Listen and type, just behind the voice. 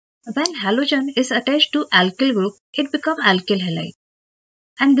When halogen is attached to alkyl group, it becomes alkyl halide.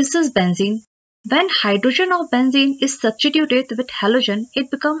 And this is benzene. When hydrogen of benzene is substituted with halogen,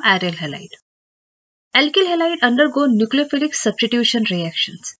 it becomes aryl halide. Alkyl halide undergo nucleophilic substitution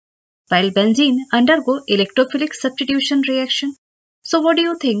reactions, while benzene undergo electrophilic substitution reaction. So what do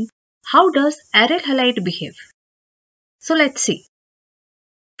you think? How does aryl halide behave? So let's see.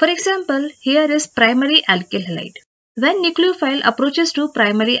 For example, here is primary alkyl halide. When nucleophile approaches to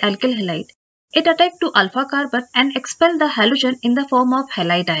primary alkyl halide, it attacks to alpha carbon and expel the halogen in the form of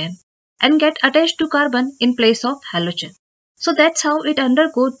halide ion and get attached to carbon in place of halogen. So that's how it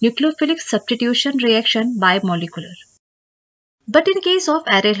undergoes nucleophilic substitution reaction bimolecular. But in case of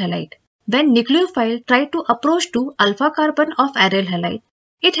aryl halide, when nucleophile try to approach to alpha carbon of aryl halide,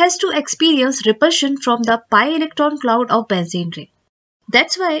 it has to experience repulsion from the pi electron cloud of benzene ring.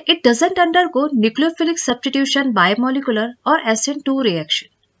 That's why it doesn't undergo nucleophilic substitution bimolecular or SN2 reaction.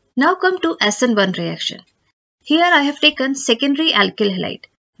 Now come to SN1 reaction. Here I have taken secondary alkyl halide.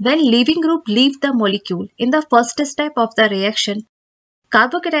 When leaving group leave the molecule in the first step of the reaction,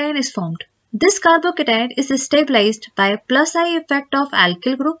 carbocation is formed. This carbocation is stabilized by plus I effect of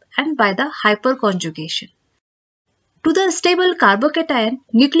alkyl group and by the hyperconjugation. To the stable carbocation,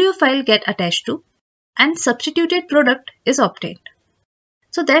 nucleophile get attached to and substituted product is obtained.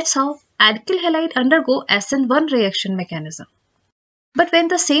 So that's how alkyl halide undergo SN1 reaction mechanism. But when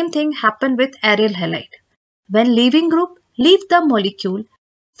the same thing happen with aryl halide, when leaving group leave the molecule,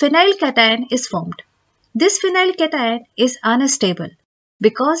 phenyl cation is formed. This phenyl cation is unstable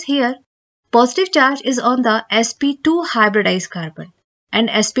because here positive charge is on the sp2 hybridized carbon and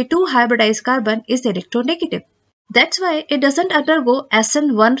sp2 hybridized carbon is electronegative. That's why it doesn't undergo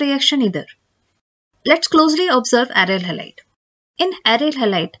SN1 reaction either. Let's closely observe aryl halide. In aryl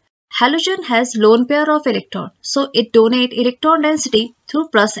halide, halogen has lone pair of electron, so it donates electron density through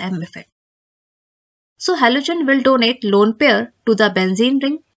plus M effect. So halogen will donate lone pair to the benzene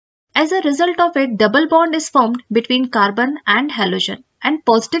ring. As a result of it, double bond is formed between carbon and halogen and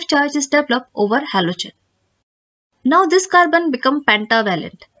positive charge is developed over halogen. Now this carbon becomes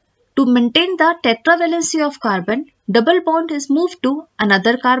pentavalent. To maintain the tetravalency of carbon, double bond is moved to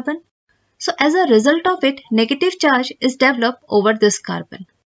another carbon. So as a result of it, negative charge is developed over this carbon.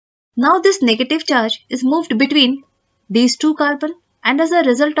 Now this negative charge is moved between these two carbon and as a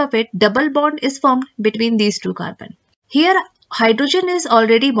result of it, double bond is formed between these two carbon. Here hydrogen is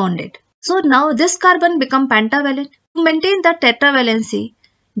already bonded. So now this carbon becomes pentavalent. To maintain the tetravalency,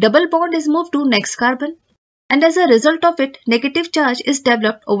 double bond is moved to next carbon and as a result of it, negative charge is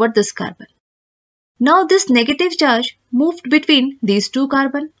developed over this carbon. Now this negative charge moved between these two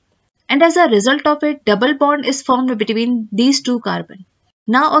carbon and as a result of it, double bond is formed between these two carbon.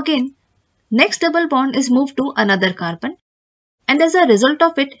 Now again, next double bond is moved to another carbon and as a result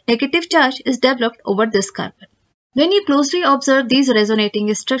of it, negative charge is developed over this carbon. When you closely observe these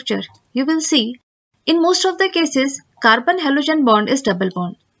resonating structure, you will see in most of the cases, carbon-halogen bond is double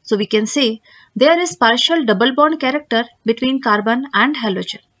bond. So we can say there is partial double bond character between carbon and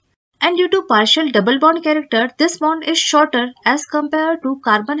halogen. And due to partial double bond character, this bond is shorter as compared to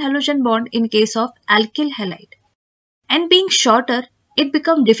carbon-halogen bond in case of alkyl halide. And being shorter, it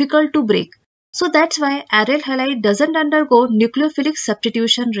becomes difficult to break. So that's why aryl halide doesn't undergo nucleophilic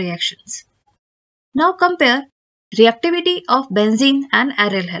substitution reactions. Now compare reactivity of benzene and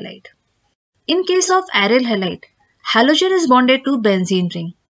aryl halide. In case of aryl halide, halogen is bonded to benzene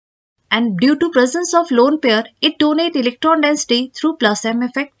ring. And due to presence of lone pair, it donates electron density through plus M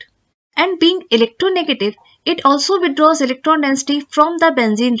effect. And being electronegative, it also withdraws electron density from the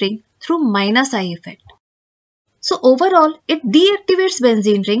benzene ring through minus I effect. So overall, it deactivates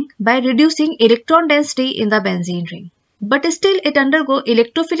benzene ring by reducing electron density in the benzene ring. But still it undergoes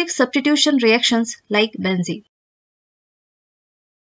electrophilic substitution reactions like benzene.